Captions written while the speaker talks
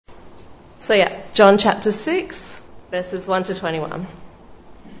John chapter 6, verses 1 to 21.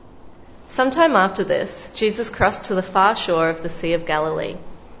 Sometime after this, Jesus crossed to the far shore of the Sea of Galilee,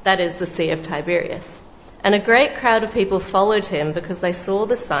 that is, the Sea of Tiberias. And a great crowd of people followed him because they saw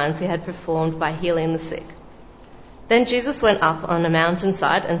the signs he had performed by healing the sick. Then Jesus went up on a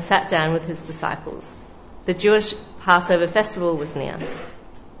mountainside and sat down with his disciples. The Jewish Passover festival was near.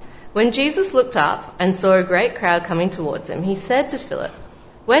 When Jesus looked up and saw a great crowd coming towards him, he said to Philip,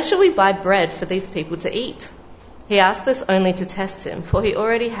 "Where shall we buy bread for these people to eat?" He asked this only to test him, for he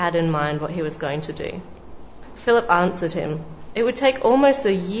already had in mind what he was going to do. Philip answered him, "It would take almost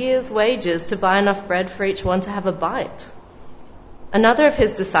a year's wages to buy enough bread for each one to have a bite." Another of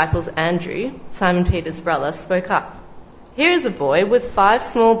his disciples, Andrew, Simon Peter's brother, spoke up. "Here is a boy with 5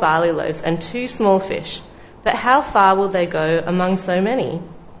 small barley loaves and 2 small fish, but how far will they go among so many?"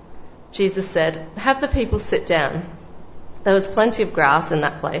 Jesus said, "Have the people sit down." There was plenty of grass in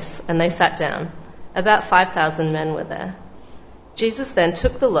that place, and they sat down. About 5,000 men were there. Jesus then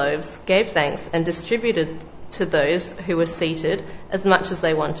took the loaves, gave thanks, and distributed to those who were seated as much as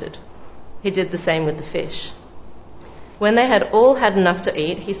they wanted. He did the same with the fish. When they had all had enough to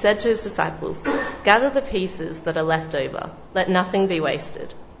eat, he said to his disciples, "Gather the pieces that are left over. Let nothing be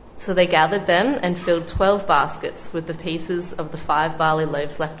wasted." So they gathered them and filled 12 baskets with the pieces of the 5 barley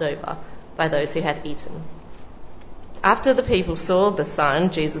loaves left over by those who had eaten. After the people saw the sign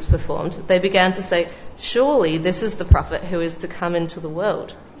Jesus performed, they began to say, "Surely this is the prophet who is to come into the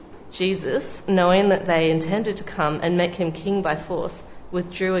world." Jesus, knowing that they intended to come and make him king by force,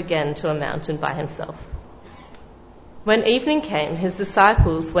 withdrew again to a mountain by himself. When evening came, his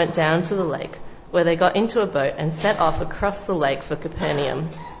disciples went down to the lake, where they got into a boat and set off across the lake for Capernaum.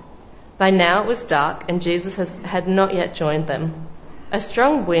 By now it was dark, and Jesus had not yet joined them. A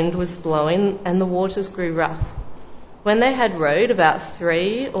strong wind was blowing, and the waters grew rough. When they had rowed about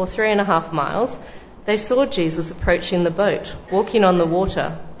 3 or 3.5 miles, they saw Jesus approaching the boat, walking on the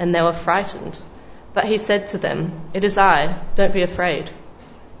water, and they were frightened. But he said to them, "It is I, don't be afraid."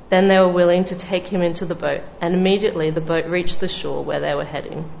 Then they were willing to take him into the boat, and immediately the boat reached the shore where they were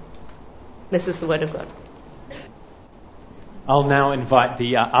heading. This is the word of God. I'll now invite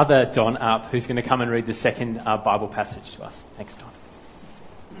the other Don up, who's going to come and read the second Bible passage to us. Thanks, Don.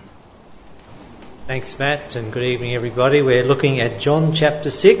 Thanks, Matt, and good evening, everybody. We're looking at John chapter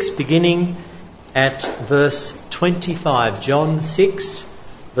 6, beginning at verse 25. John 6,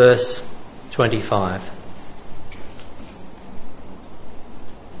 verse 25.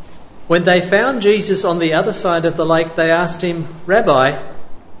 When they found Jesus on the other side of the lake, they asked him, "Rabbi,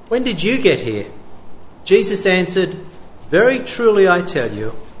 when did you get here?" Jesus answered, "Very truly I tell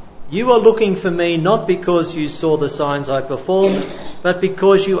you, you are looking for me not because you saw the signs I performed, but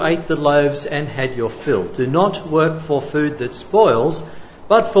because you ate the loaves and had your fill. Do not work for food that spoils,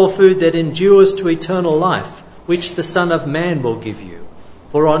 but for food that endures to eternal life, which the Son of Man will give you.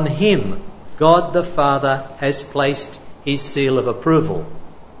 For on him God the Father has placed his seal of approval."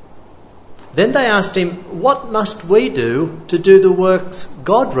 Then they asked him, "What must we do to do the works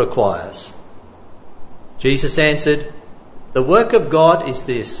God requires?" Jesus answered, "The work of God is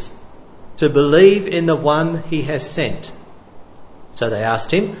this, to believe in the one he has sent." So they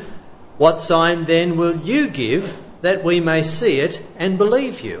asked him, "What sign then will you give that we may see it and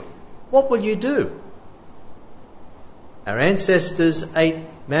believe you? What will you do?" "Our ancestors ate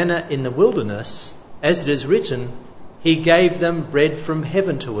manna in the wilderness, as it is written, he gave them bread from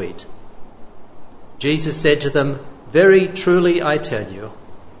heaven to eat." Jesus said to them, "Very truly I tell you,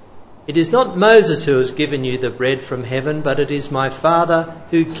 it is not Moses who has given you the bread from heaven, but it is my Father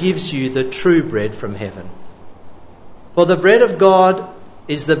who gives you the true bread from heaven. For the bread of God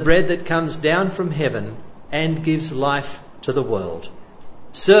is the bread that comes down from heaven and gives life to the world."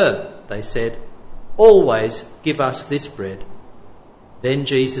 "Sir," they said, "always give us this bread." Then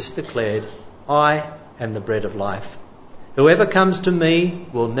Jesus declared, "I am the bread of life. Whoever comes to me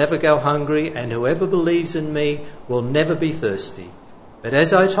will never go hungry, and whoever believes in me will never be thirsty. But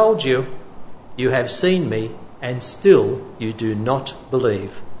as I told you, you have seen me, and still you do not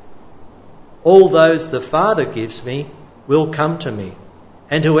believe. All those the Father gives me will come to me,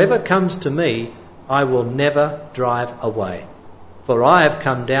 and whoever comes to me I will never drive away. For I have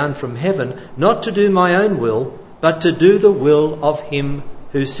come down from heaven not to do my own will, but to do the will of him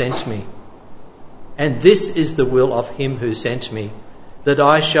who sent me. And this is the will of him who sent me, that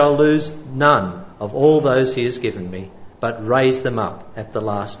I shall lose none of all those he has given me, but raise them up at the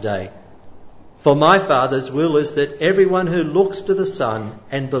last day. For my Father's will is that everyone who looks to the Son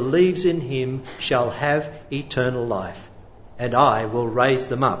and believes in him shall have eternal life, and I will raise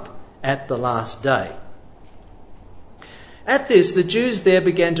them up at the last day." At this, the Jews there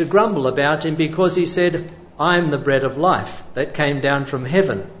began to grumble about him because he said, "I am the bread of life that came down from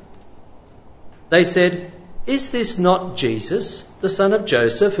heaven." They said, "Is this not Jesus, the son of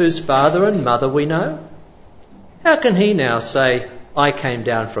Joseph, whose father and mother we know? How can he now say, 'I came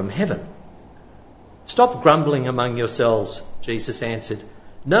down from heaven'?" "Stop grumbling among yourselves," Jesus answered.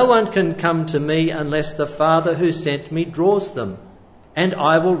 "No one can come to me unless the Father who sent me draws them, and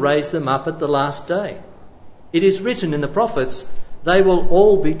I will raise them up at the last day. It is written in the prophets, 'They will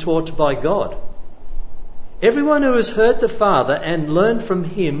all be taught by God.' Everyone who has heard the Father and learned from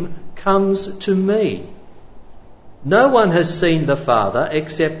him comes to me. No one has seen the Father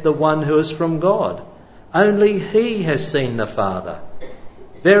except the one who is from God. Only he has seen the Father.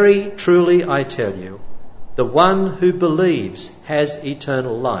 Very truly I tell you, the one who believes has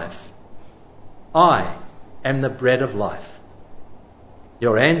eternal life. I am the bread of life.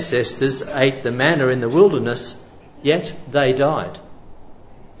 Your ancestors ate the manna in the wilderness, yet they died.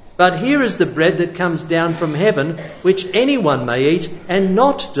 But here is the bread that comes down from heaven, which anyone may eat and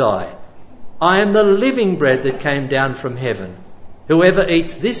not die. I am the living bread that came down from heaven. Whoever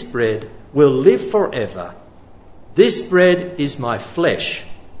eats this bread will live forever. This bread is my flesh,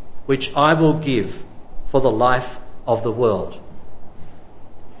 which I will give for the life of the world."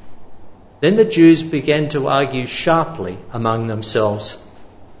 Then the Jews began to argue sharply among themselves.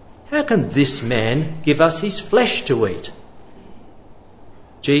 "How can this man give us his flesh to eat?"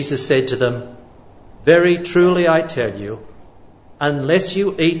 Jesus said to them, "Very truly I tell you, unless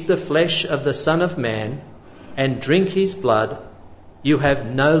you eat the flesh of the Son of Man and drink his blood, you have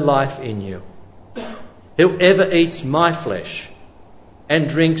no life in you. Whoever eats my flesh and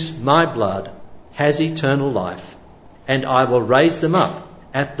drinks my blood has eternal life, and I will raise them up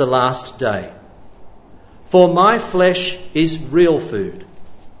at the last day. For my flesh is real food,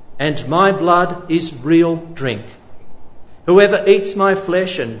 and my blood is real drink. Whoever eats my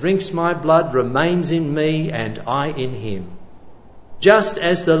flesh and drinks my blood remains in me, and I in him. Just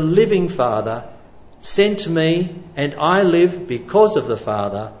as the living Father sent me, and I live because of the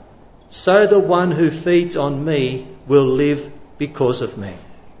Father, so the one who feeds on me will live because of me.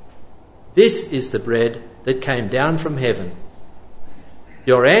 This is the bread that came down from heaven.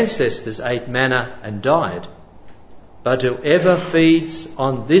 Your ancestors ate manna and died, but whoever feeds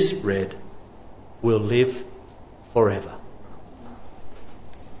on this bread will live forever."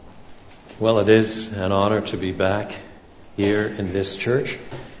 Well, it is an honor to be back here in this church.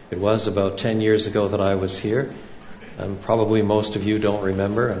 It was about 10 years ago that I was here. Probably most of you don't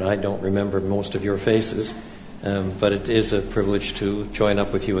remember, and I don't remember most of your faces. But it is a privilege to join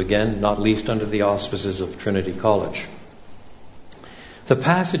up with you again, not least under the auspices of Trinity College. The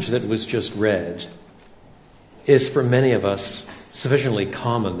passage that was just read is for many of us sufficiently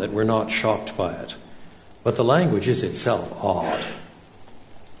common that we're not shocked by it. But the language is itself odd.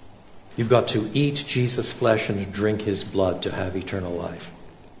 You've got to eat Jesus' flesh and drink his blood to have eternal life.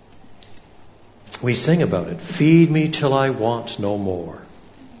 We sing about it. Feed me till I want no more.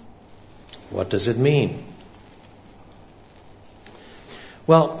 What does it mean?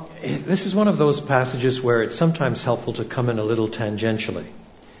 Well, this is one of those passages where it's sometimes helpful to come in a little tangentially.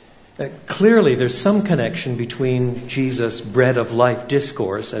 Clearly, there's some connection between Jesus' bread of life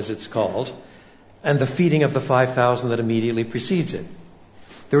discourse, as it's called, and the feeding of the 5,000 that immediately precedes it.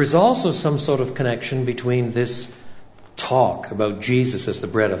 There is also some sort of connection between this talk about Jesus as the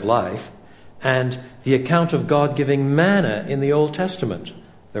bread of life and the account of God giving manna in the Old Testament.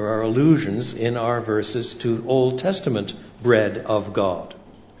 There are allusions in our verses to Old Testament bread of God.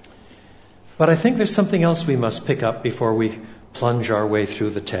 But I think there's something else we must pick up before we plunge our way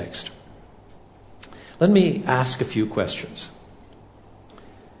through the text. Let me ask a few questions.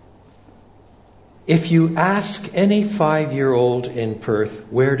 If you ask any 5-year-old in Perth,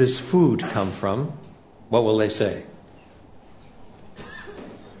 where does food come from? What will they say?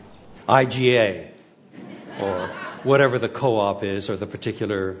 IGA, or whatever the co-op is, or the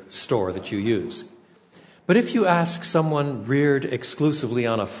particular store that you use. But if you ask someone reared exclusively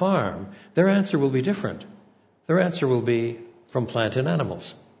on a farm, their answer will be different. Their answer will be from plant and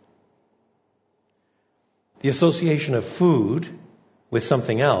animals. The association of food with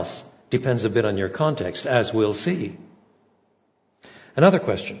something else depends a bit on your context, as we'll see. Another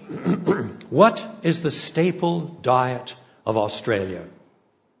question. What is the staple diet of Australia?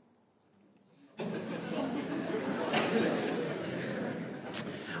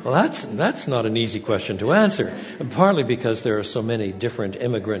 Well, that's not an easy question to answer, partly because there are so many different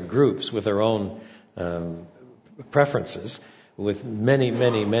immigrant groups with their own preferences, with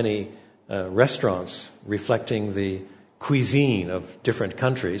many restaurants reflecting the cuisine of different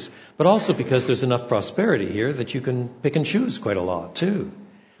countries, but also because there's enough prosperity here that you can pick and choose quite a lot too.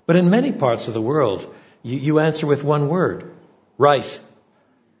 But in many parts of the world, you answer with one word: rice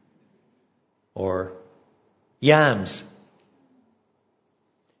or yams.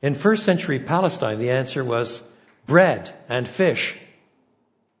 In first century Palestine, the answer was bread and fish.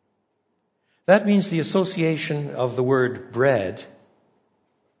 That means the association of the word bread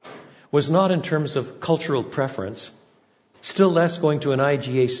was not in terms of cultural preference, still less going to an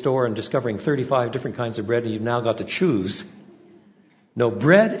IGA store and discovering 35 different kinds of bread and you've now got to choose. No,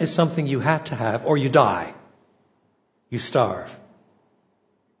 bread is something you had to have or you die. You starve.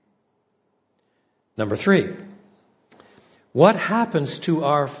 Number 3, what happens to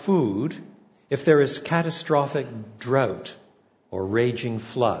our food if there is catastrophic drought or raging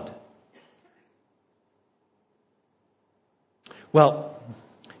flood? Well,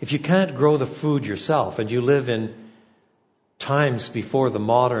 if you can't grow the food yourself and you live in times before the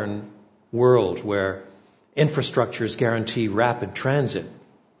modern world where infrastructures guarantee rapid transit,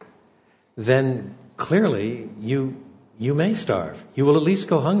 then clearly you may starve. You will at least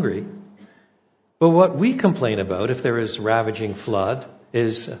go hungry. But what we complain about if there is ravaging flood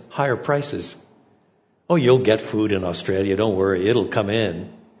is higher prices. Oh, you'll get food in Australia, don't worry, it'll come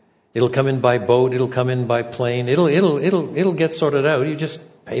in. It'll come in by boat, it'll come in by plane, it'll get sorted out. You just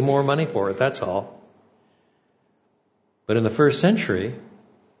pay more money for it, that's all. But in the first century,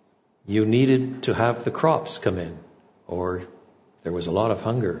 you needed to have the crops come in, or there was a lot of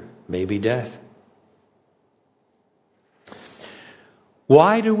hunger, maybe death.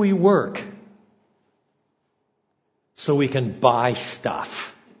 Why do we work? So we can buy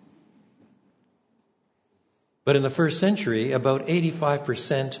stuff. But in the first century, about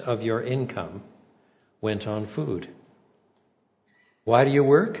 85% of your income went on food. Why do you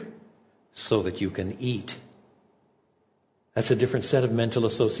work? So that you can eat. That's a different set of mental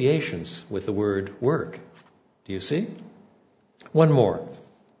associations with the word work. Do you see? One more.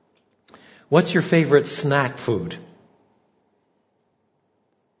 What's your favorite snack food?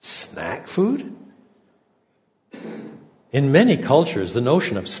 Snack food? In many cultures, the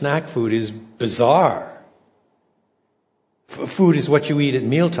notion of snack food is bizarre. Food is what you eat at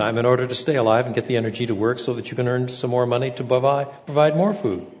mealtime in order to stay alive and get the energy to work so that you can earn some more money to provide more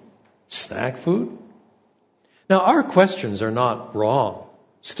food. Snack food? Now, our questions are not wrong,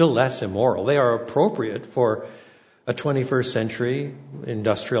 still less immoral. They are appropriate for a 21st century,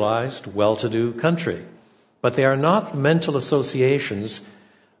 industrialized, well-to-do country. But they are not mental associations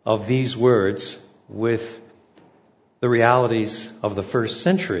of these words with the realities of the first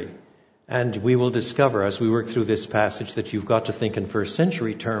century. And we will discover as we work through this passage that you've got to think in first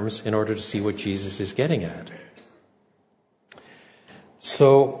century terms in order to see what Jesus is getting at.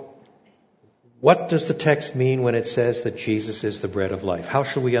 So, what does the text mean when it says that Jesus is the bread of life? How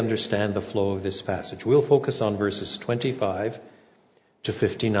shall we understand the flow of this passage? We'll focus on verses 25 to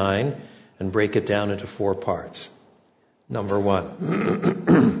 59 and break it down into 4 parts. Number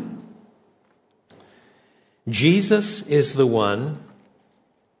 1. Jesus is the one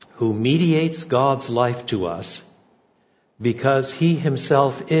who mediates God's life to us because he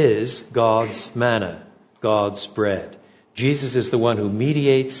himself is God's manna, God's bread. Jesus is the one who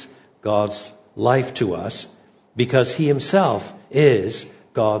mediates God's life to us because he himself is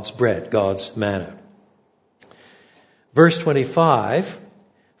God's bread, God's manna. Verse 25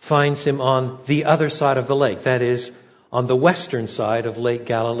 finds him on the other side of the lake, that is, on the western side of Lake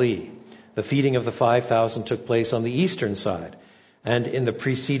Galilee. The feeding of the 5,000 took place on the eastern side. And in the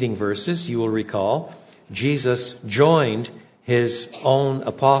preceding verses, you will recall, Jesus joined his own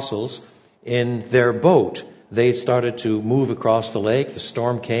apostles in their boat. They started to move across the lake. The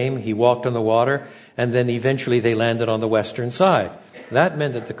storm came. He walked on the water. And then eventually they landed on the western side. That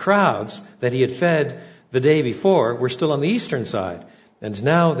meant that the crowds that he had fed the day before were still on the eastern side. And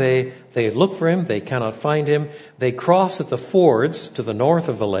now they look for him. They cannot find him. They cross at the fords to the north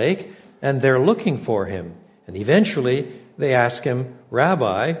of the lake. And they're looking for him. And eventually they ask him,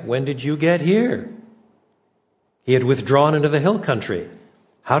 Rabbi, when did you get here? He had withdrawn into the hill country.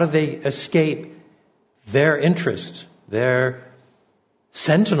 How did they escape their interest, their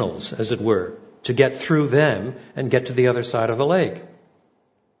sentinels, as it were, to get through them and get to the other side of the lake?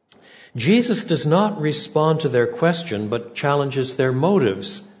 Jesus does not respond to their question, but challenges their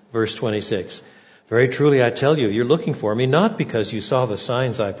motives. Verse 26. Very truly, I tell you, you're looking for me not because you saw the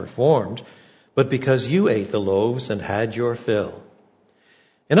signs I performed, but because you ate the loaves and had your fill.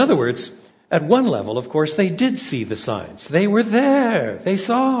 In other words, at one level, of course, they did see the signs. They were there. They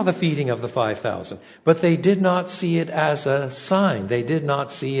saw the feeding of the 5,000. But they did not see it as a sign. They did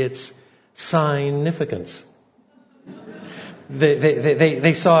not see its significance.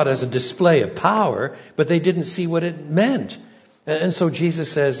 They saw it as a display of power, but they didn't see what it meant. And so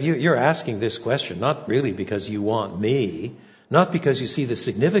Jesus says, you're asking this question, not really because you want me, not because you see the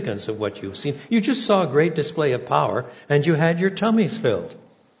significance of what you've seen. You just saw a great display of power, and you had your tummies filled.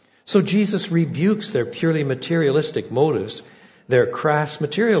 So Jesus rebukes their purely materialistic motives, their crass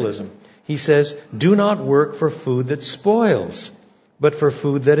materialism. He says, do not work for food that spoils, but for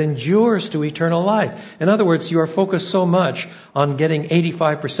food that endures to eternal life. In other words, you are focused so much on getting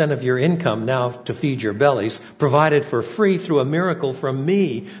 85% of your income now to feed your bellies, provided for free through a miracle from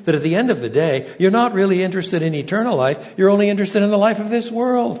me, that at the end of the day, you're not really interested in eternal life. You're only interested in the life of this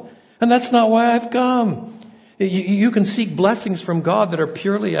world. And that's not why I've come. You can seek blessings from God that are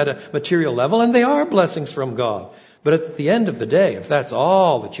purely at a material level, and they are blessings from God. But at the end of the day, if that's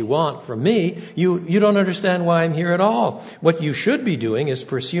all that you want from me, you don't understand why I'm here at all. What you should be doing is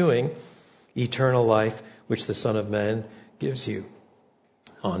pursuing eternal life, which the Son of Man gives you.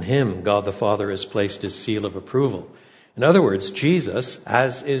 On him, God the Father has placed his seal of approval. In other words, Jesus,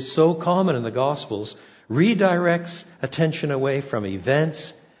 as is so common in the Gospels, redirects attention away from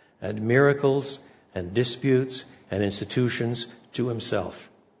events and miracles and disputes and institutions to himself.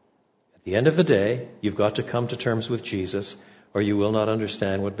 At the end of the day, you've got to come to terms with Jesus, or you will not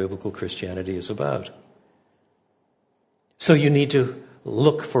understand what biblical Christianity is about. So you need to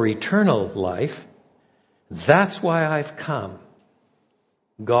look for eternal life. That's why I've come.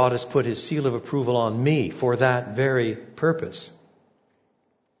 God has put his seal of approval on me for that very purpose.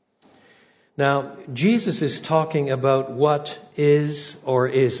 Now, Jesus is talking about what is or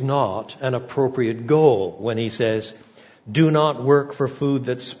is not an appropriate goal when he says, do not work for food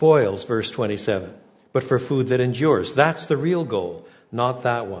that spoils, verse 27, but for food that endures. That's the real goal, not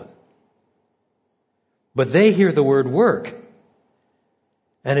that one. But they hear the word work,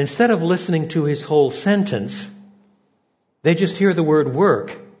 and instead of listening to his whole sentence, they just hear the word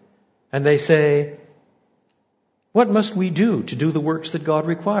work, and they say, what must we do to do the works that God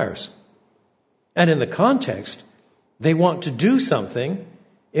requires? And in the context, they want to do something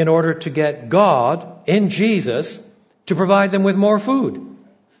in order to get God in Jesus to provide them with more food.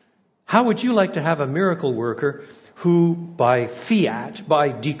 How would you like to have a miracle worker who, by fiat, by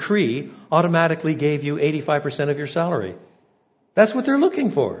decree, automatically gave you 85% of your salary? That's what they're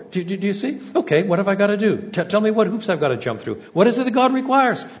looking for. Do you see? Okay, what have I got to do? Tell me what hoops I've got to jump through. What is it that God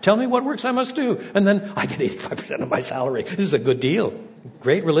requires? Tell me what works I must do. And then I get 85% of my salary. This is a good deal.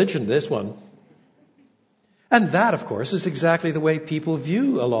 Great religion, this one. And that, of course, is exactly the way people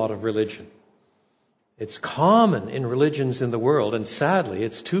view a lot of religion. It's common in religions in the world, and sadly,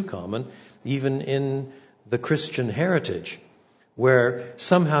 it's too common, even in the Christian heritage, where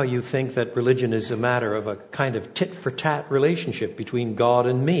somehow you think that religion is a matter of a kind of tit-for-tat relationship between God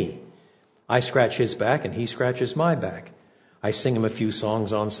and me. I scratch his back, and he scratches my back. I sing him a few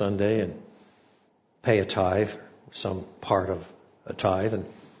songs on Sunday and pay a tithe, some part of a tithe, and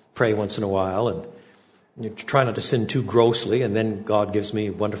pray once in a while, and you try not to sin too grossly, and then God gives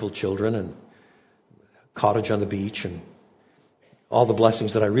me wonderful children and cottage on the beach and all the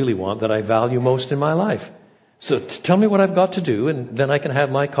blessings that I really want, that I value most in my life. So tell me what I've got to do, and then I can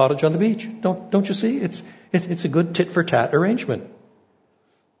have my cottage on the beach. Don't you see? It's a good tit-for-tat arrangement.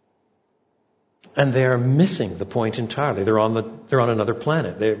 And they are missing the point entirely. They're on another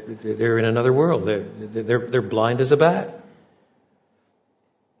planet. They're in another world. They're blind as a bat.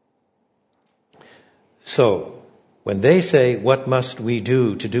 So, when they say, what must we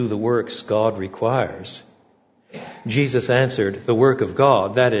do to do the works God requires? Jesus answered, the work of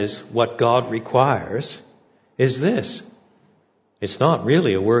God, that is, what God requires, is this. It's not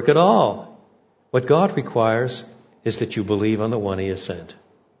really a work at all. What God requires is that you believe on the one he has sent.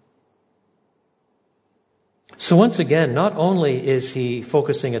 So once again, not only is he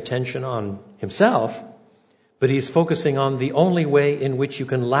focusing attention on himself, but he's focusing on the only way in which you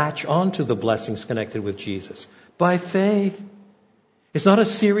can latch onto the blessings connected with Jesus. By faith. It's not a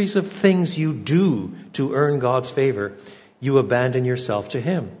series of things you do to earn God's favor. You abandon yourself to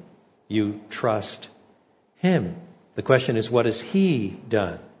him. You trust him. The question is, what has he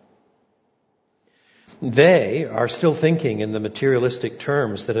done? They are still thinking in the materialistic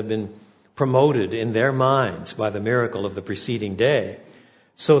terms that have been promoted in their minds by the miracle of the preceding day.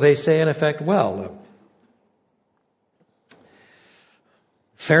 So they say, in effect, well,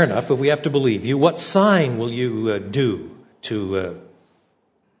 fair enough, if we have to believe you, what sign will you do to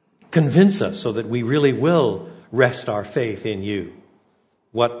convince us so that we really will rest our faith in you?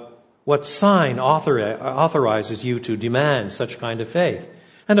 What sign authorizes you to demand such kind of faith?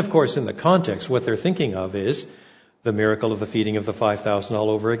 And of course, in the context, what they're thinking of is the miracle of the feeding of the 5,000 all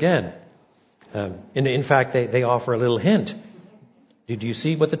over again. In fact, they offer a little hint. Did you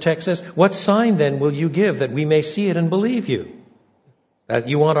see what the text says? What sign then will you give that we may see it and believe you?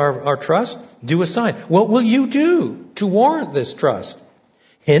 You want our trust? Do a sign. What will you do to warrant this trust?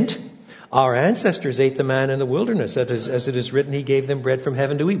 Hint, our ancestors ate the manna in the wilderness. As it is written, he gave them bread from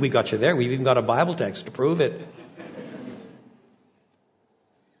heaven to eat. We got you there. We've even got a Bible text to prove it.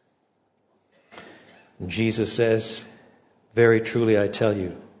 And Jesus says, very truly I tell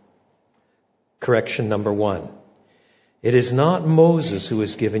you, correction number 1, it is not Moses who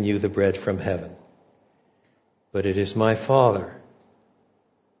has given you the bread from heaven, but it is my Father.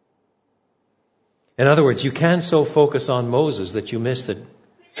 In other words, you can't so focus on Moses that you miss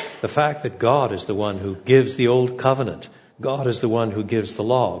the fact that God is the one who gives the old covenant. God is the one who gives the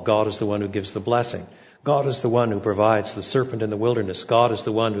law. God is the one who gives the blessing. God is the one who provides the serpent in the wilderness. God is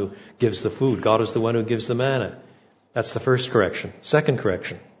the one who gives the food. God is the one who gives the manna. That's the first correction. Second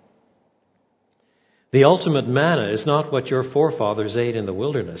correction. The ultimate manna is not what your forefathers ate in the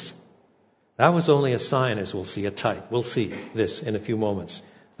wilderness. That was only a sign, as we'll see, a type. We'll see this in a few moments.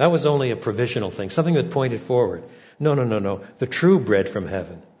 That was only a provisional thing, something that pointed forward. No. The true bread from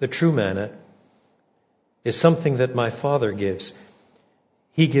heaven, the true manna, is something that my Father gives.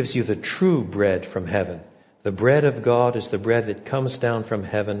 He gives you the true bread from heaven. The bread of God is the bread that comes down from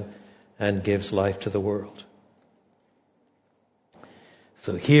heaven and gives life to the world.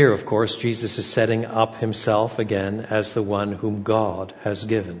 So here, of course, Jesus is setting up himself again as the one whom God has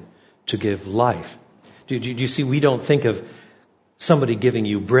given to give life. Do you see, we don't think of somebody giving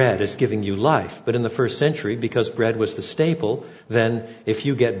you bread as giving you life. But in the first century, because bread was the staple, then if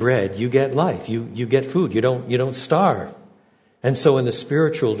you get bread, you get life. You get food. You don't starve. And so in the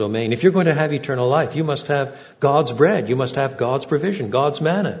spiritual domain, if you're going to have eternal life, you must have God's bread. You must have God's provision, God's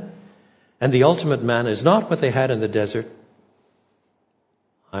manna. And the ultimate manna is not what they had in the desert.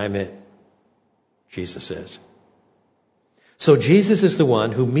 I'm it, Jesus says. So Jesus is the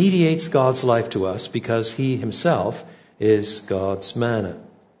one who mediates God's life to us because he himself is God's manna.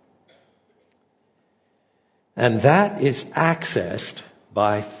 And that is accessed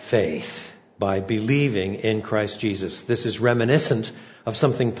by faith, by believing in Christ Jesus. This is reminiscent of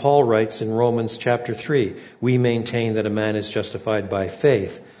something Paul writes in Romans chapter 3. We maintain that a man is justified by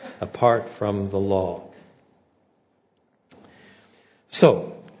faith apart from the law.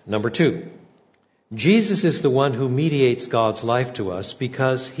 So, number 2. Jesus is the one who mediates God's life to us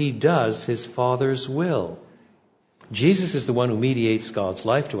because he does his Father's will. Jesus is the one who mediates God's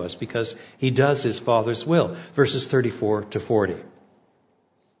life to us because he does his Father's will. Verses 34 to 40.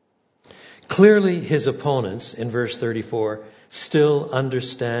 Clearly, his opponents, in verse 34, still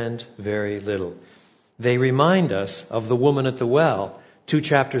understand very little. They remind us of the woman at the well. 2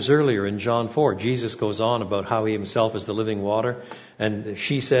 chapters earlier in John 4, Jesus goes on about how he himself is the living water. And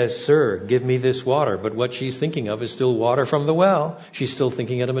she says, "Sir, give me this water." But what she's thinking of is still water from the well. She's still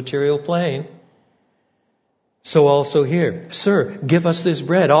thinking at a material plane. So also here, "Sir, give us this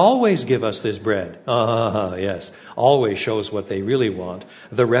bread. Always give us this bread." Yes. Always shows what they really want.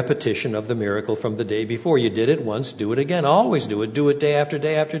 The repetition of the miracle from the day before. You did it once, do it again. Always do it. Do it day after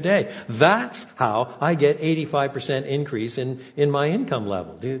day after day. That's how I get 85% increase in my income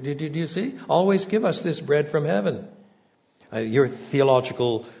level. Do you see? Always give us this bread from heaven. Your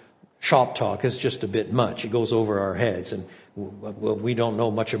theological shop talk is just a bit much. It goes over our heads, and we don't know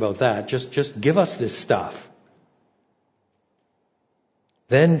much about that. Just give us this stuff.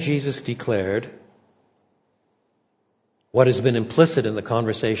 Then Jesus declared what has been implicit in the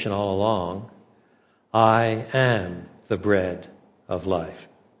conversation all along: I am the bread of life.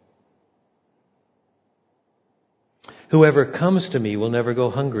 Whoever comes to me will never go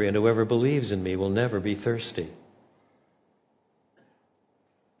hungry, and whoever believes in me will never be thirsty.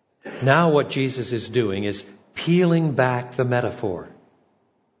 Now what Jesus is doing is peeling back the metaphor.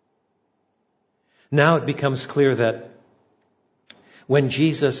 Now it becomes clear that when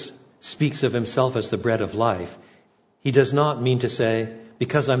Jesus speaks of himself as the bread of life, he does not mean to say,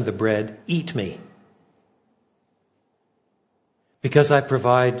 because I'm the bread, eat me. Because I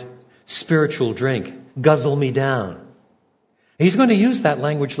provide spiritual drink, guzzle me down. He's going to use that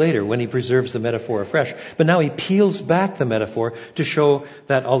language later when he preserves the metaphor afresh. But now he peels back the metaphor to show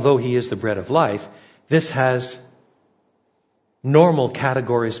that although he is the bread of life, this has normal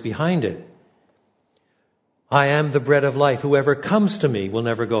categories behind it. I am the bread of life. Whoever comes to me will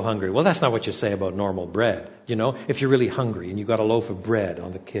never go hungry. Well, that's not what you say about normal bread. You know, if you're really hungry and you've got a loaf of bread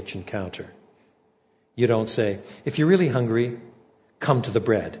on the kitchen counter, you don't say, if you're really hungry, come to the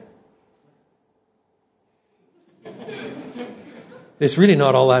bread. It's really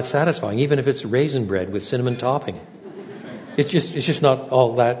not all that satisfying, even if it's raisin bread with cinnamon topping. It's just not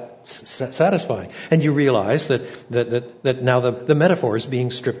all that satisfying. And you realize that now the metaphor is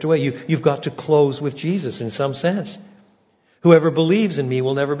being stripped away. You've got to close with Jesus in some sense. Whoever believes in me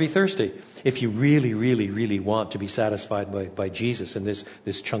will never be thirsty. If you really, really, really want to be satisfied by Jesus and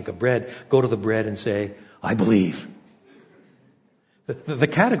this chunk of bread, go to the bread and say, I believe. The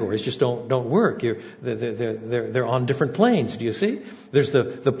categories just don't work. They're on different planes. Do you see? There's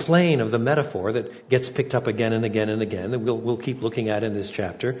the plane of the metaphor that gets picked up again and again and again that we'll keep looking at in this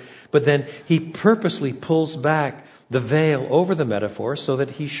chapter. But then he purposely pulls back the veil over the metaphor so that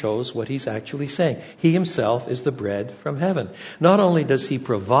he shows what he's actually saying. He himself is the bread from heaven. Not only does he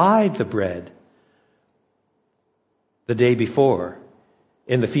provide the bread the day before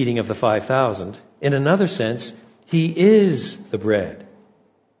in the feeding of the 5,000, in another sense, he is the bread.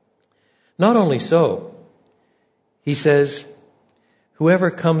 Not only so, he says, whoever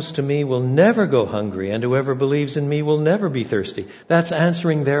comes to me will never go hungry, and whoever believes in me will never be thirsty. That's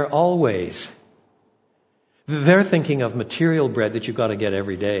answering their always. They're thinking of material bread that you've got to get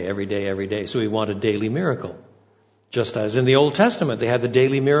every day, every day, every day. So we want a daily miracle. Just as in the Old Testament, they had the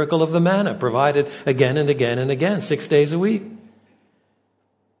daily miracle of the manna provided again and again and again, 6 days a week.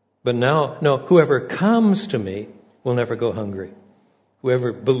 But now, no, whoever comes to me will never go hungry.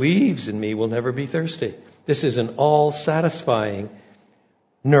 Whoever believes in me will never be thirsty. This is an all-satisfying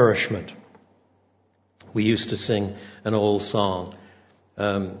nourishment. We used to sing an old song,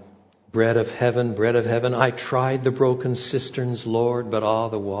 bread of heaven, I tried the broken cisterns, Lord, but all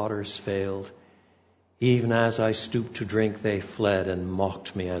the waters failed. Even as I stooped to drink, they fled and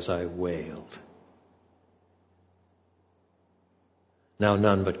mocked me as I wailed. Now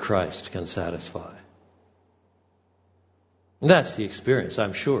none but Christ can satisfy. And that's the experience,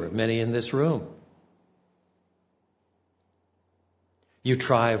 I'm sure, of many in this room. You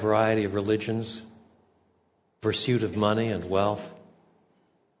try a variety of religions, pursuit of money and wealth.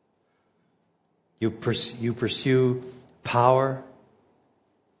 You pursue power.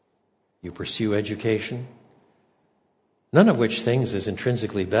 You pursue education. None of which things is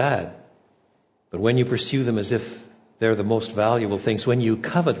intrinsically bad. But when you pursue them as if they're the most valuable things, when you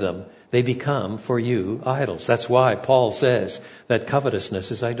covet them, they become for you idols. That's why Paul says that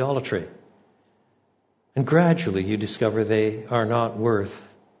covetousness is idolatry. And gradually you discover they are not worth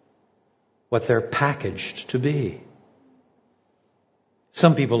what they're packaged to be.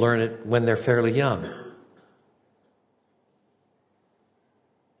 Some people learn it when they're fairly young.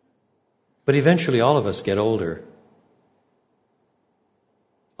 But eventually all of us get older.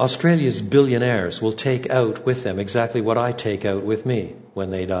 Australia's billionaires will take out with them exactly what I take out with me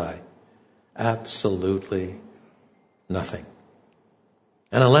when they die. Absolutely nothing.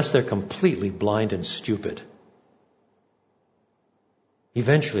 And unless they're completely blind and stupid,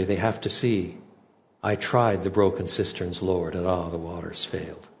 eventually they have to see, I tried the broken cisterns, Lord, and all the waters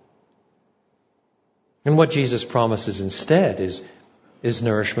failed. And what Jesus promises instead is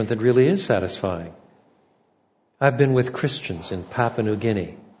nourishment that really is satisfying. I've been with Christians in Papua New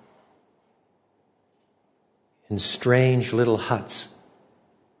Guinea, in strange little huts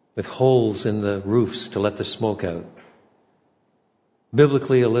with holes in the roofs to let the smoke out.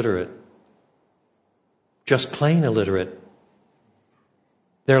 Biblically illiterate. Just plain illiterate.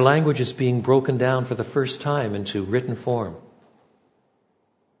 Their language is being broken down for the first time into written form.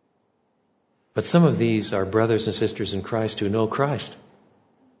 But some of these are brothers and sisters in Christ who know Christ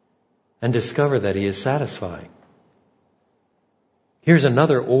and discover that He is satisfying. Here's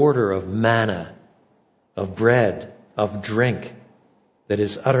another order of manna, of bread, of drink that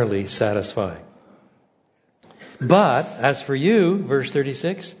is utterly satisfying. But as for you, verse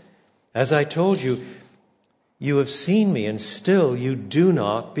 36, as I told you, you have seen me and still you do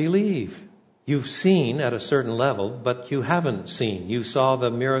not believe. You've seen at a certain level, but you haven't seen. You saw the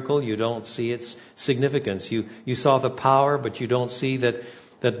miracle, you don't see its significance. You saw the power, but you don't see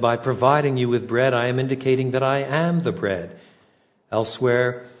that by providing you with bread, I am indicating that I am the bread.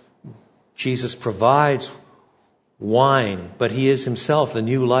 Elsewhere, Jesus provides wine, but He is Himself, the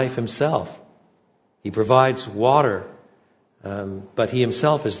new life Himself. He provides water, but He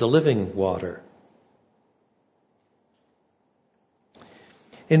Himself is the living water.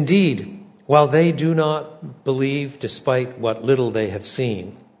 Indeed, while they do not believe despite what little they have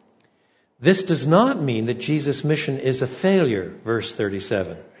seen, this does not mean that Jesus' mission is a failure, verse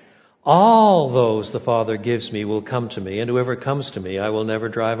 37. All those the Father gives me will come to me, and whoever comes to me I will never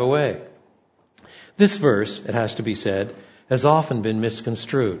drive away. This verse, it has to be said, has often been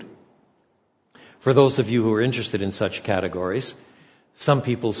misconstrued. For those of you who are interested in such categories, some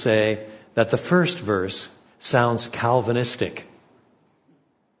people say that the first verse sounds Calvinistic.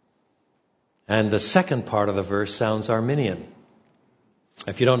 And the second part of the verse sounds Arminian.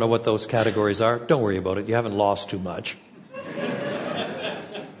 If you don't know what those categories are, don't worry about it. You haven't lost too much.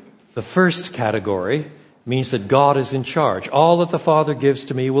 The first category means that God is in charge. All that the Father gives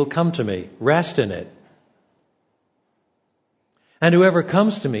to me will come to me. Rest in it. And whoever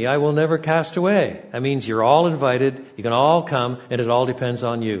comes to me, I will never cast away. That means you're all invited, you can all come, and it all depends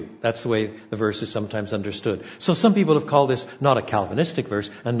on you. That's the way the verse is sometimes understood. So some people have called this not a Calvinistic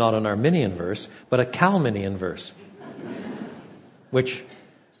verse and not an Arminian verse, but a Calminian verse, which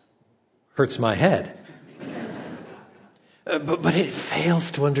hurts my head. But it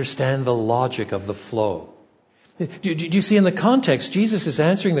fails to understand the logic of the flow. Do you see in the context, Jesus is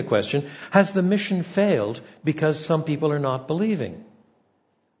answering the question, has the mission failed because some people are not believing?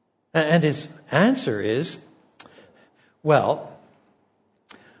 And his answer is, well,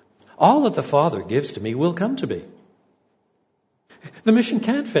 all that the Father gives to me will come to me. The mission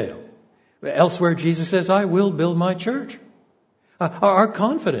can't fail. Elsewhere, Jesus says, I will build my church. Our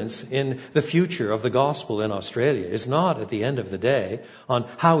confidence in the future of the gospel in Australia is not, at the end of the day, on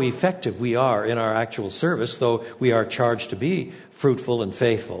how effective we are in our actual service, though we are charged to be fruitful and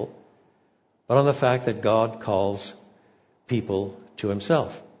faithful, but on the fact that God calls people to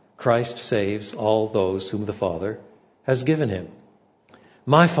himself. Christ saves all those whom the Father has given him.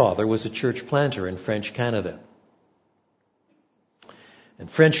 My father was a church planter in French Canada. And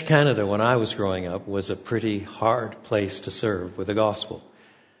French Canada, when I was growing up, was a pretty hard place to serve with the gospel.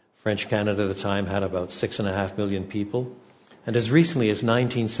 French Canada at the time had about 6.5 million people. And as recently as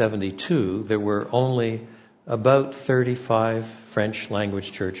 1972, there were only about 35 French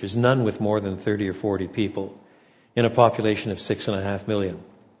language churches, none with more than 30 or 40 people, in a population of 6.5 million.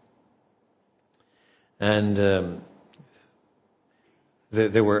 And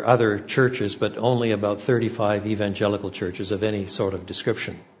there were other churches, but only about 35 evangelical churches of any sort of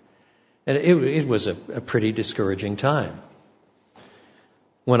description. And it was a pretty discouraging time.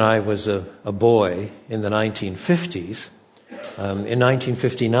 When I was a boy in the 1950s, in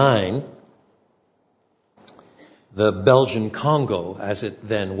 1959, the Belgian Congo, as it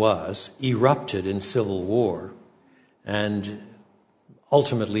then was, erupted in civil war and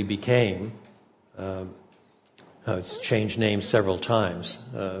ultimately became... it's changed names several times.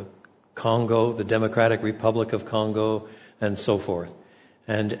 Congo, the Democratic Republic of Congo, and so forth.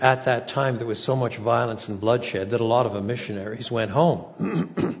 And at that time, there was so much violence and bloodshed that a lot of the missionaries went home.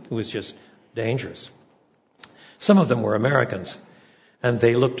 It was just dangerous. Some of them were Americans, and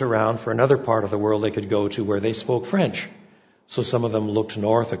they looked around for another part of the world they could go to where they spoke French. So some of them looked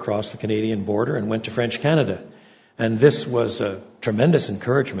north across the Canadian border and went to French Canada. And this was a tremendous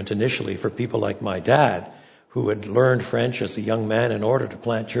encouragement initially for people like my dad, who had learned French as a young man in order to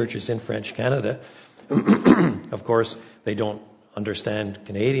plant churches in French Canada. Of course, they don't understand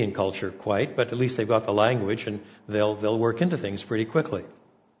Canadian culture quite, but at least they've got the language and they'll work into things pretty quickly.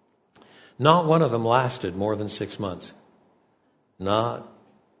 Not one of them lasted more than 6 months. Not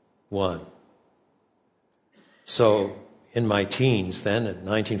one. So in my teens then, in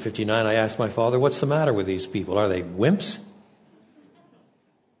 1959, I asked my father, what's the matter with these people? Are they wimps?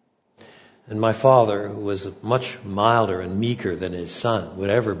 And my father, who was much milder and meeker than his son would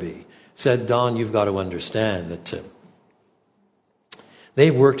ever be, said, Don, you've got to understand that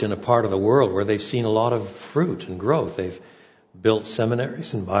they've worked in a part of the world where they've seen a lot of fruit and growth. They've built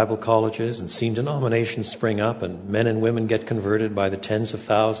seminaries and Bible colleges and seen denominations spring up and men and women get converted by the tens of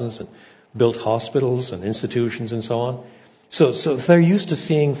thousands and built hospitals and institutions and so on. So they're used to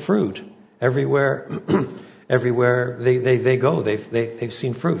seeing fruit everywhere. Everywhere they go, they've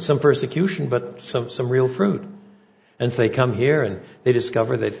seen fruit. Some persecution, but some real fruit. And if they come here and they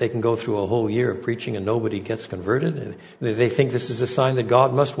discover that they can go through a whole year of preaching and nobody gets converted, and they think this is a sign that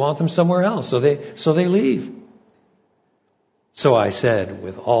God must want them somewhere else, so they leave. So I said,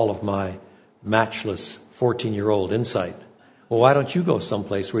 with all of my matchless 14-year-old insight, well, why don't you go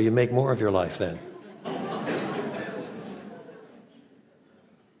someplace where you make more of your life then?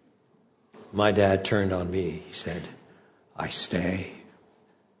 My dad turned on me. He said, I stay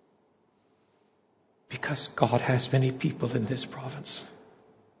because God has many people in this province.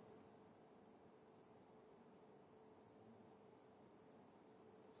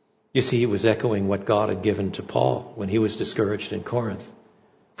 You see, he was echoing what God had given to Paul when he was discouraged in Corinth.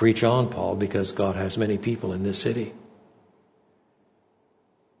 Preach on, Paul, because God has many people in this city.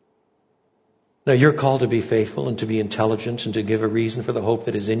 Now, you're called to be faithful and to be intelligent and to give a reason for the hope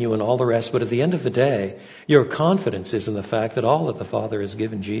that is in you and all the rest. But at the end of the day, your confidence is in the fact that all that the Father has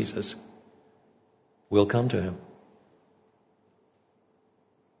given Jesus will come to him.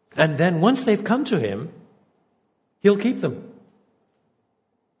 And then once they've come to him, he'll keep them.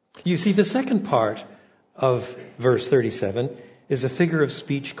 You see, the second part of verse 37 is a figure of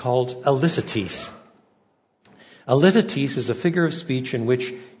speech called alitatis. Alitatis is a figure of speech in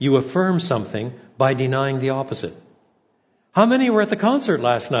which you affirm something by denying the opposite. How many were at the concert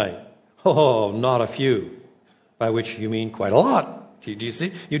last night? Oh, not a few. By which you mean quite a lot. Do you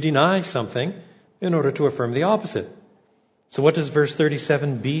see? You deny something in order to affirm the opposite. So what does verse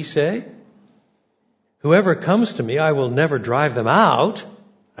 37b say? Whoever comes to me, I will never drive them out.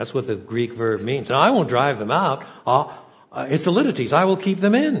 That's what the Greek verb means. Now, I won't drive them out. It's alitatis. I will keep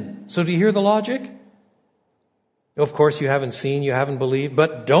them in. So do you hear the logic? Of course, you haven't seen, you haven't believed,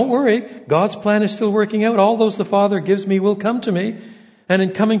 but don't worry. God's plan is still working out. All those the Father gives me will come to me. And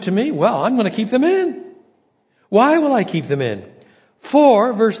in coming to me, well, I'm going to keep them in. Why will I keep them in?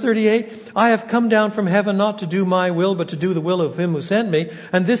 For, verse 38, I have come down from heaven not to do my will, but to do the will of him who sent me.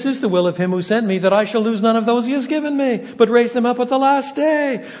 And this is the will of him who sent me, that I shall lose none of those he has given me, but raise them up at the last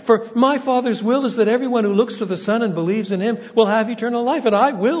day. For my Father's will is that everyone who looks to the Son and believes in him will have eternal life, and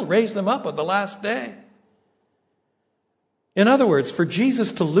I will raise them up at the last day. In other words, for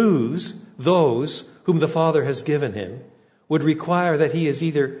Jesus to lose those whom the Father has given him would require that he is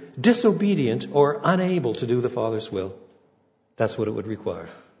either disobedient or unable to do the Father's will. That's what it would require.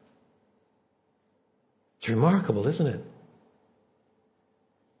 It's remarkable, isn't it?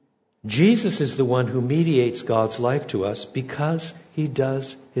 Jesus is the one who mediates God's life to us because he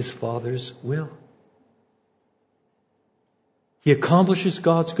does his Father's will. He accomplishes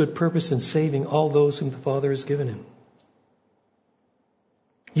God's good purpose in saving all those whom the Father has given him.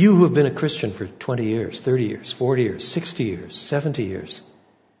 You who have been a Christian for 20 years, 30 years, 40 years, 60 years, 70 years,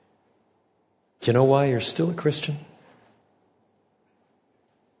 do you know why you're still a Christian?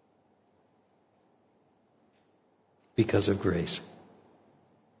 Because of grace.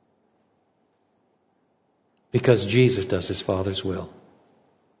 Because Jesus does his Father's will.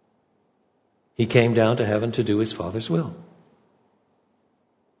 He came down to heaven to do his Father's will.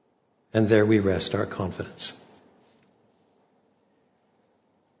 And there we rest our confidence.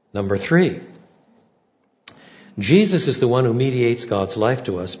 Number 3. Jesus is the one who mediates God's life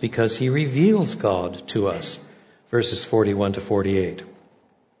to us because he reveals God to us. Verses 41 to 48.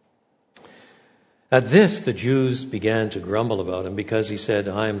 At this, the Jews began to grumble about him because he said,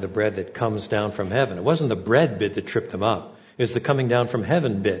 I am the bread that comes down from heaven. It wasn't the bread bit that tripped them up. It was the coming down from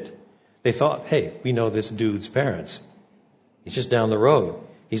heaven bit. They thought, hey, we know this dude's parents. He's just down the road.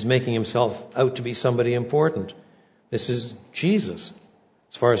 He's making himself out to be somebody important. This is Jesus.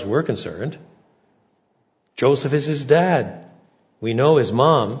 As far as we're concerned, Joseph is his dad. We know his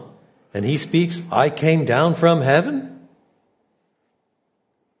mom. And he speaks, I came down from heaven.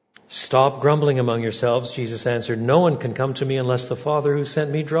 Stop grumbling among yourselves, Jesus answered. No one can come to me unless the Father who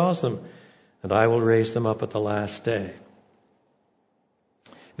sent me draws them, and I will raise them up at the last day.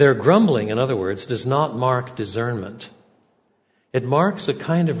 Their grumbling, in other words, does not mark discernment. It marks a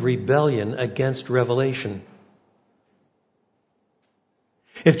kind of rebellion against revelation.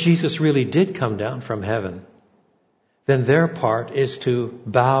 If Jesus really did come down from heaven, then their part is to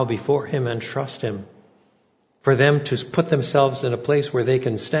bow before him and trust him. For them to put themselves in a place where they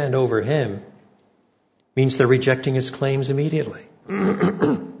can stand over him means they're rejecting his claims immediately.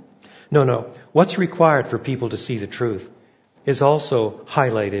 No. What's required for people to see the truth is also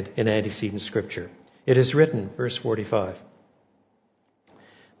highlighted in antecedent scripture. It is written, verse 45,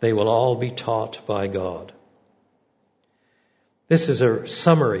 they will all be taught by God. This is a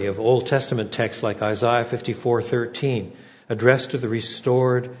summary of Old Testament texts like Isaiah 54:13, addressed to the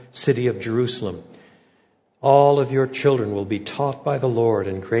restored city of Jerusalem. All of your children will be taught by the Lord,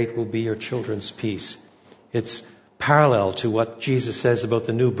 and great will be your children's peace. It's parallel to what Jesus says about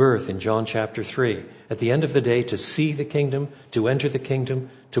the new birth in John chapter 3. At the end of the day, to see the kingdom, to enter the kingdom,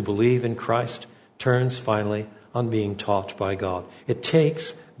 to believe in Christ, turns finally on being taught by God. It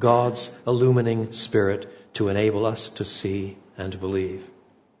takes God's illumining Spirit to enable us to see and believe.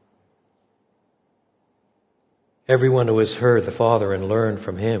 Everyone who has heard the Father and learned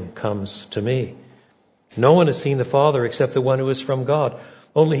from him comes to me. No one has seen the Father except the one who is from God.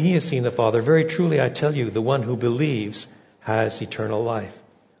 Only he has seen the Father. Very truly, I tell you, the one who believes has eternal life.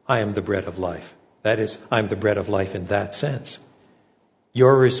 I am the bread of life. That is, I am the bread of life in that sense.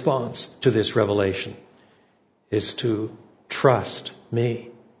 Your response to this revelation is to trust me,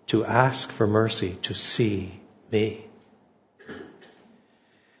 to ask for mercy, to see me.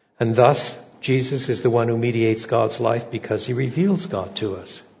 And thus, Jesus is the one who mediates God's life because he reveals God to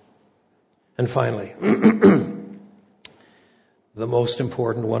us. And finally, the most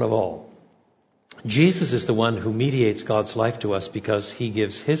important one of all, Jesus is the one who mediates God's life to us because he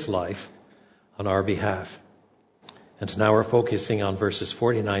gives his life on our behalf. And now we're focusing on verses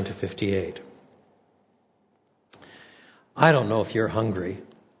 49 to 58. I don't know if you're hungry,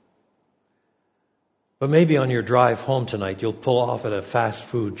 but maybe on your drive home tonight you'll pull off at a fast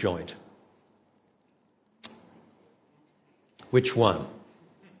food joint. Which one?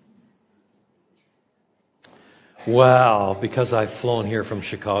 Well, because I've flown here from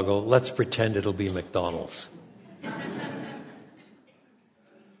Chicago, let's pretend it'll be McDonald's.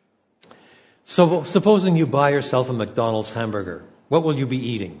 So supposing you buy yourself a McDonald's hamburger, what will you be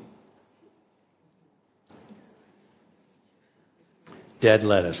eating? Dead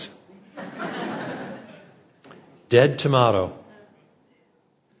lettuce. Dead tomato.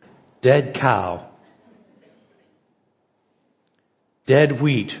 Dead cow. Dead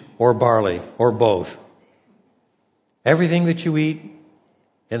wheat or barley or both. Everything that you eat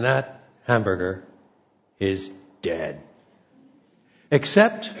in that hamburger is dead.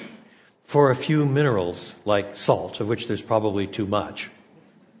 Except for a few minerals like salt, of which there's probably too much.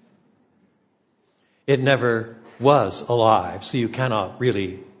 It never was alive, so you cannot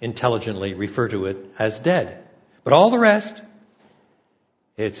really intelligently refer to it as dead. But all the rest,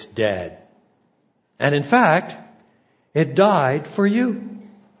 it's dead. And in fact, it died for you.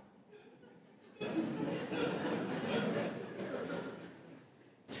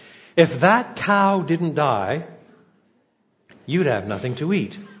 If that cow didn't die, you'd have nothing to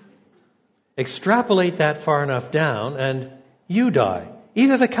eat. Extrapolate that far enough down and you die.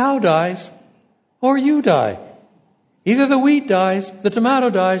 Either the cow dies or you die. Either the wheat dies, the tomato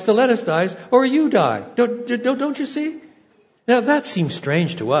dies, the lettuce dies, or you die. Don't you see? Now that seems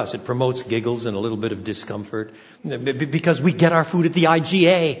strange to us. It promotes giggles and a little bit of discomfort because we get our food at the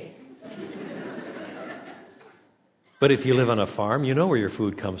IGA. But if you live on a farm, you know where your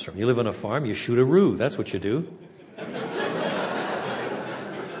food comes from. You live on a farm, you shoot a roo. That's what you do.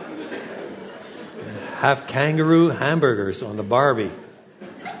 Have kangaroo hamburgers on the Barbie.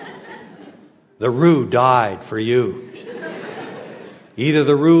 The roo died for you. Either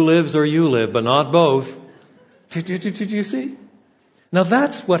the roo lives or you live, but not both. Did you see? Now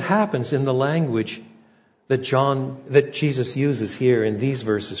that's what happens in the language that Jesus uses here in these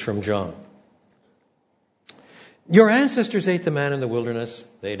verses from John. Your ancestors ate the manna in the wilderness,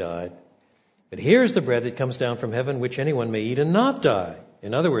 they died. But here's the bread that comes down from heaven, which anyone may eat and not die.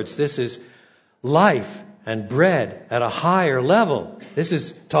 In other words, this is life and bread at a higher level. This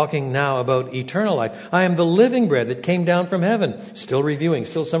is talking now about eternal life. I am the living bread that came down from heaven. Still reviewing,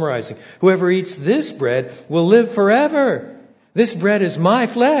 still summarizing. Whoever eats this bread will live forever. This bread is my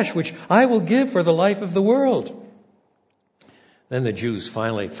flesh, which I will give for the life of the world. Then the Jews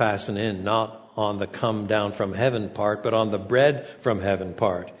finally fasten in, not on the come down from heaven part, but on the bread from heaven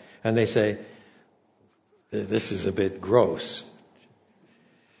part. And they say, this is a bit gross.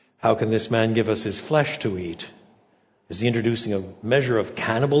 How can this man give us his flesh to eat? Is he introducing a measure of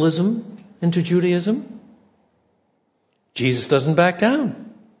cannibalism into Judaism? Jesus doesn't back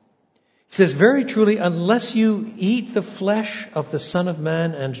down. He says, very truly, unless you eat the flesh of the Son of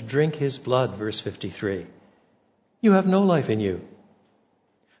Man and drink his blood, verse 53, you have no life in you.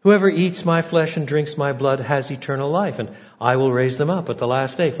 Whoever eats my flesh and drinks my blood has eternal life, and I will raise them up at the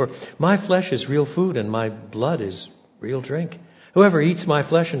last day. For my flesh is real food, and my blood is real drink. Whoever eats my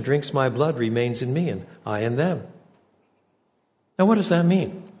flesh and drinks my blood remains in me, and I in them. Now, what does that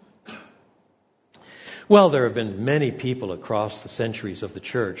mean? Well, there have been many people across the centuries of the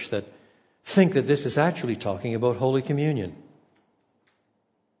church that think that this is actually talking about Holy Communion.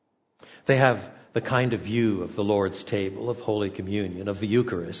 They have the kind of view of the Lord's table, of Holy Communion, of the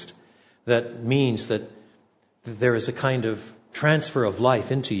Eucharist, that means that there is a kind of transfer of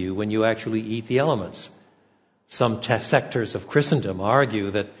life into you when you actually eat the elements. Some sectors of Christendom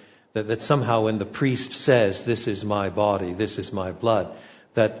argue that somehow when the priest says, this is my body, this is my blood,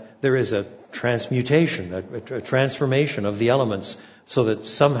 that there is a transmutation, a transformation of the elements, so that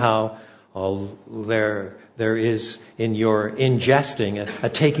somehow there is in your ingesting a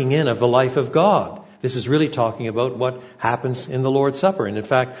taking in of the life of God. This is really talking about what happens in the Lord's Supper. And in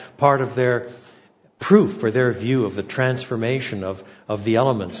fact, part of their proof for their view of the transformation of the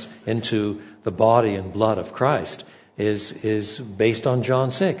elements into the body and blood of Christ is based on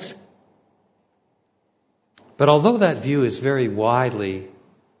John 6. But although that view is very widely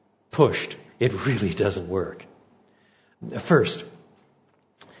pushed, it really doesn't work. First,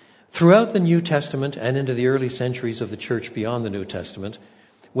 throughout the New Testament and into the early centuries of the church beyond the New Testament,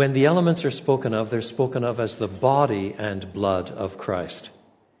 when the elements are spoken of, they're spoken of as the body and blood of Christ.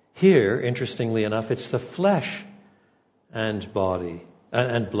 Here, interestingly enough, it's the flesh and body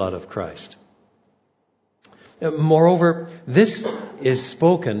and blood of Christ. Moreover, this is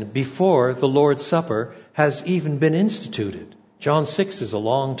spoken before the Lord's Supper has even been instituted. John 6 is a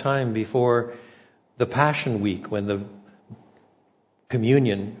long time before the Passion Week, when the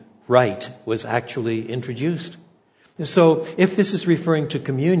communion rite was actually introduced. So if this is referring to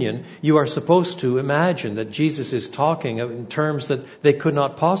communion, you are supposed to imagine that Jesus is talking in terms that they could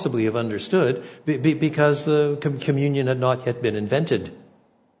not possibly have understood because the communion had not yet been invented.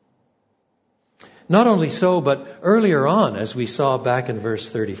 Not only so, but earlier on, as we saw back in verse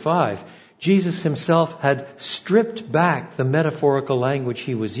 35, Jesus himself had stripped back the metaphorical language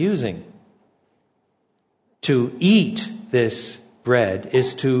he was using. To eat this bread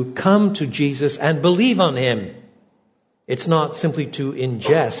is to come to Jesus and believe on him. It's not simply to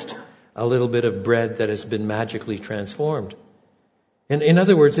ingest a little bit of bread that has been magically transformed. In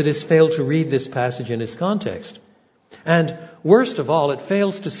other words, it has failed to read this passage in its context. And worst of all, it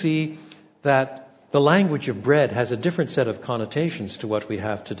fails to see that the language of bread has a different set of connotations to what we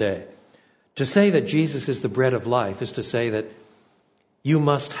have today. To say that Jesus is the bread of life is to say that you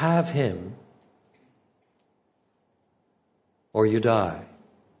must have him or you die.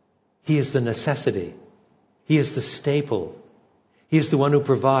 He is the necessity. He is the staple. He is the one who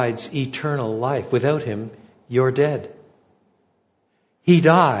provides eternal life. Without him, you're dead. He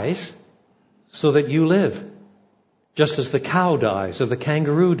dies so that you live. Just as the cow dies, or the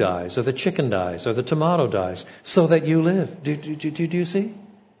kangaroo dies, or the chicken dies, or the tomato dies, so that you live. Do you see?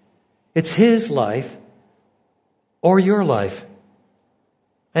 It's his life or your life.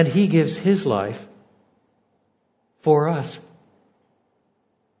 And he gives his life for us.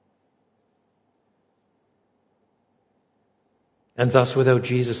 And thus, without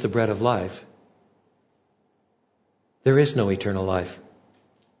Jesus, the bread of life, there is no eternal life.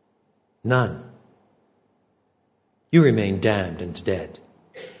 None. You remain damned and dead.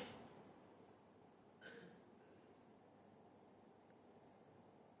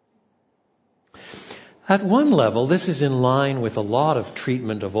 At one level, this is in line with a lot of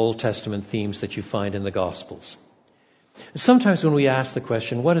treatment of Old Testament themes that you find in the Gospels. Sometimes when we ask the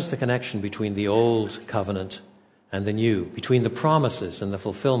question, what is the connection between the Old Covenant and the New, between the promises and the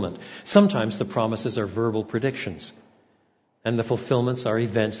fulfillment? Sometimes the promises are verbal predictions, and the fulfillments are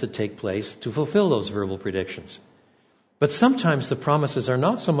events that take place to fulfill those verbal predictions. But sometimes the promises are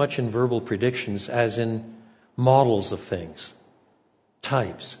not so much in verbal predictions as in models of things,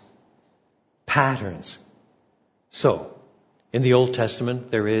 types, patterns. So, in the Old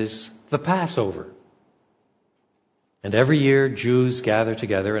Testament, there is the Passover. And every year, Jews gather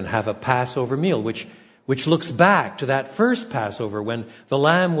together and have a Passover meal, which looks back to that first Passover when the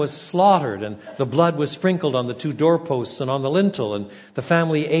lamb was slaughtered and the blood was sprinkled on the two doorposts and on the lintel, and the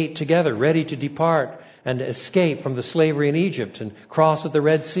family ate together, ready to depart and escape from the slavery in Egypt and cross at the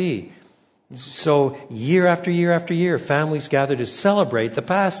Red Sea. So year after year after year, families gather to celebrate the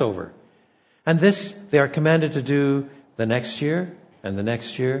Passover. And this they are commanded to do the next year, and the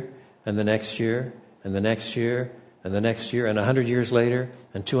next year, and the next year, and the next year, and the next year, and 100 years later,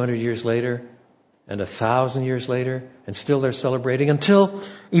 and 200 years later, and 1,000 years later, and still they're celebrating until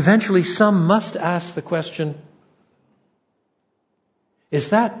eventually some must ask the question,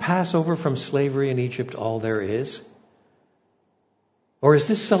 is that Passover from slavery in Egypt all there is? Or is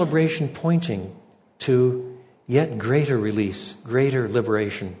this celebration pointing to yet greater release, greater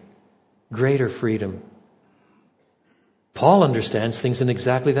liberation, greater freedom? Paul understands things in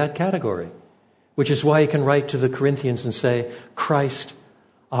exactly that category, which is why he can write to the Corinthians and say, Christ,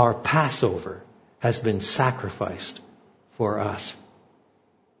 our Passover, has been sacrificed for us.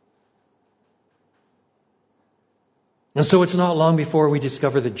 And so it's not long before we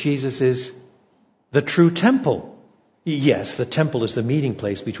discover that Jesus is the true temple. Yes, the temple is the meeting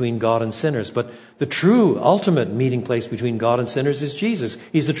place between God and sinners, but the true, ultimate meeting place between God and sinners is Jesus.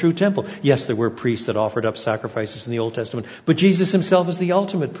 He's the true temple. Yes, there were priests that offered up sacrifices in the Old Testament, but Jesus himself is the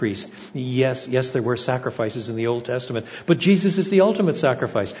ultimate priest. Yes, there were sacrifices in the Old Testament, but Jesus is the ultimate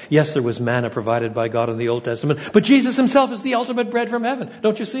sacrifice. Yes, there was manna provided by God in the Old Testament, but Jesus himself is the ultimate bread from heaven.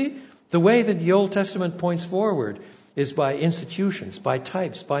 Don't you see? The way that the Old Testament points forward is by institutions, by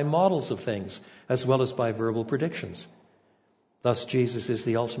types, by models of things, as well as by verbal predictions. Thus, Jesus is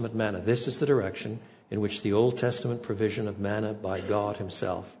the ultimate manna. This is the direction in which the Old Testament provision of manna by God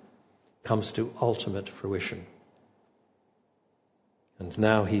himself comes to ultimate fruition. And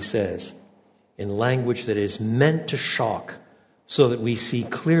now he says, in language that is meant to shock, so that we see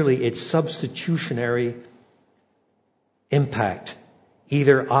clearly its substitutionary impact.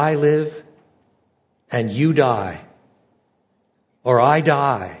 Either I live and you die, or I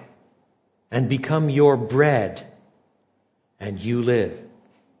die and become your bread and you live.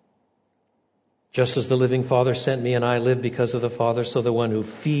 Just as the living Father sent me and I live because of the Father, so the one who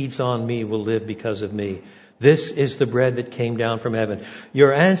feeds on me will live because of me. This is the bread that came down from heaven.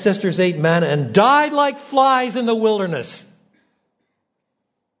 Your ancestors ate manna and died like flies in the wilderness.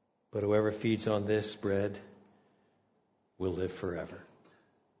 But whoever feeds on this bread will live forever.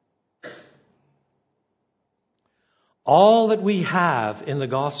 All that we have in the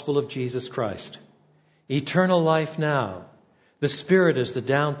gospel of Jesus Christ, eternal life now, the Spirit is the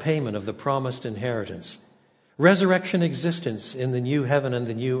down payment of the promised inheritance, resurrection existence in the new heaven and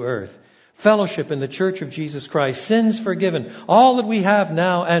the new earth, fellowship in the church of Jesus Christ, sins forgiven, all that we have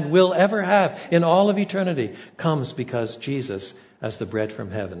now and will ever have in all of eternity comes because Jesus, as the bread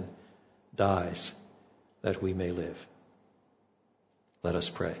from heaven, dies that we may live. Let us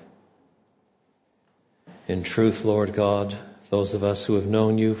pray. In truth, Lord God, those of us who have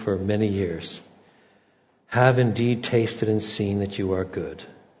known you for many years have indeed tasted and seen that you are good.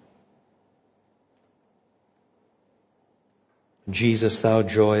 Jesus, thou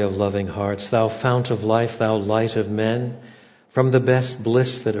joy of loving hearts, thou fount of life, thou light of men, from the best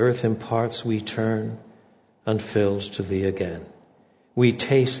bliss that earth imparts we turn, unfilled to thee again. We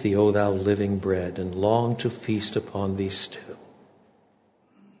taste thee, O thou living bread, and long to feast upon thee still.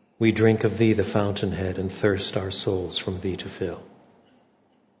 We drink of thee, the fountainhead, and thirst our souls from thee to fill.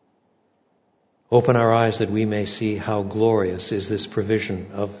 Open our eyes that we may see how glorious is this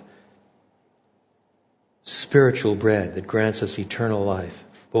provision of spiritual bread that grants us eternal life,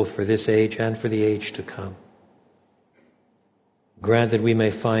 both for this age and for the age to come. Grant that we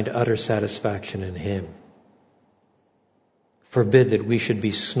may find utter satisfaction in him. Forbid that we should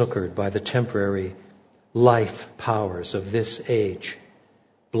be snookered by the temporary life powers of this age,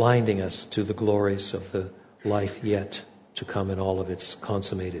 blinding us to the glories of the life yet to come in all of its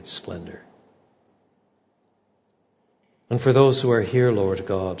consummated splendor. And for those who are here, Lord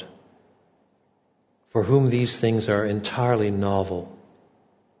God, for whom these things are entirely novel,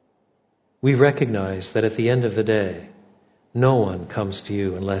 we recognize that at the end of the day, no one comes to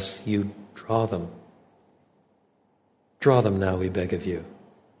you unless you draw them. Draw them now, we beg of you.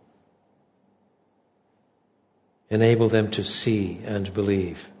 Enable them to see and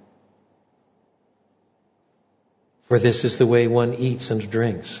believe. For this is the way one eats and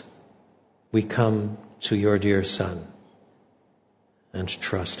drinks. We come to your dear Son and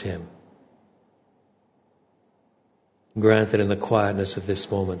trust him. Grant that in the quietness of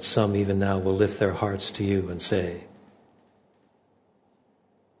this moment, some even now will lift their hearts to you and say,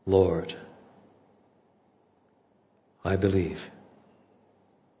 Lord, I believe.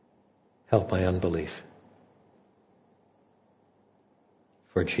 Help my unbelief.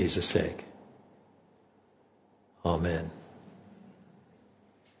 For Jesus' sake. Amen.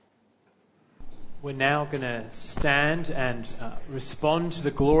 We're now going to stand and respond to the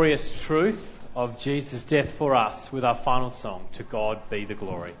glorious truth of Jesus' death for us with our final song, To God Be the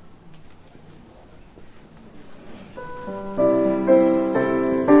Glory.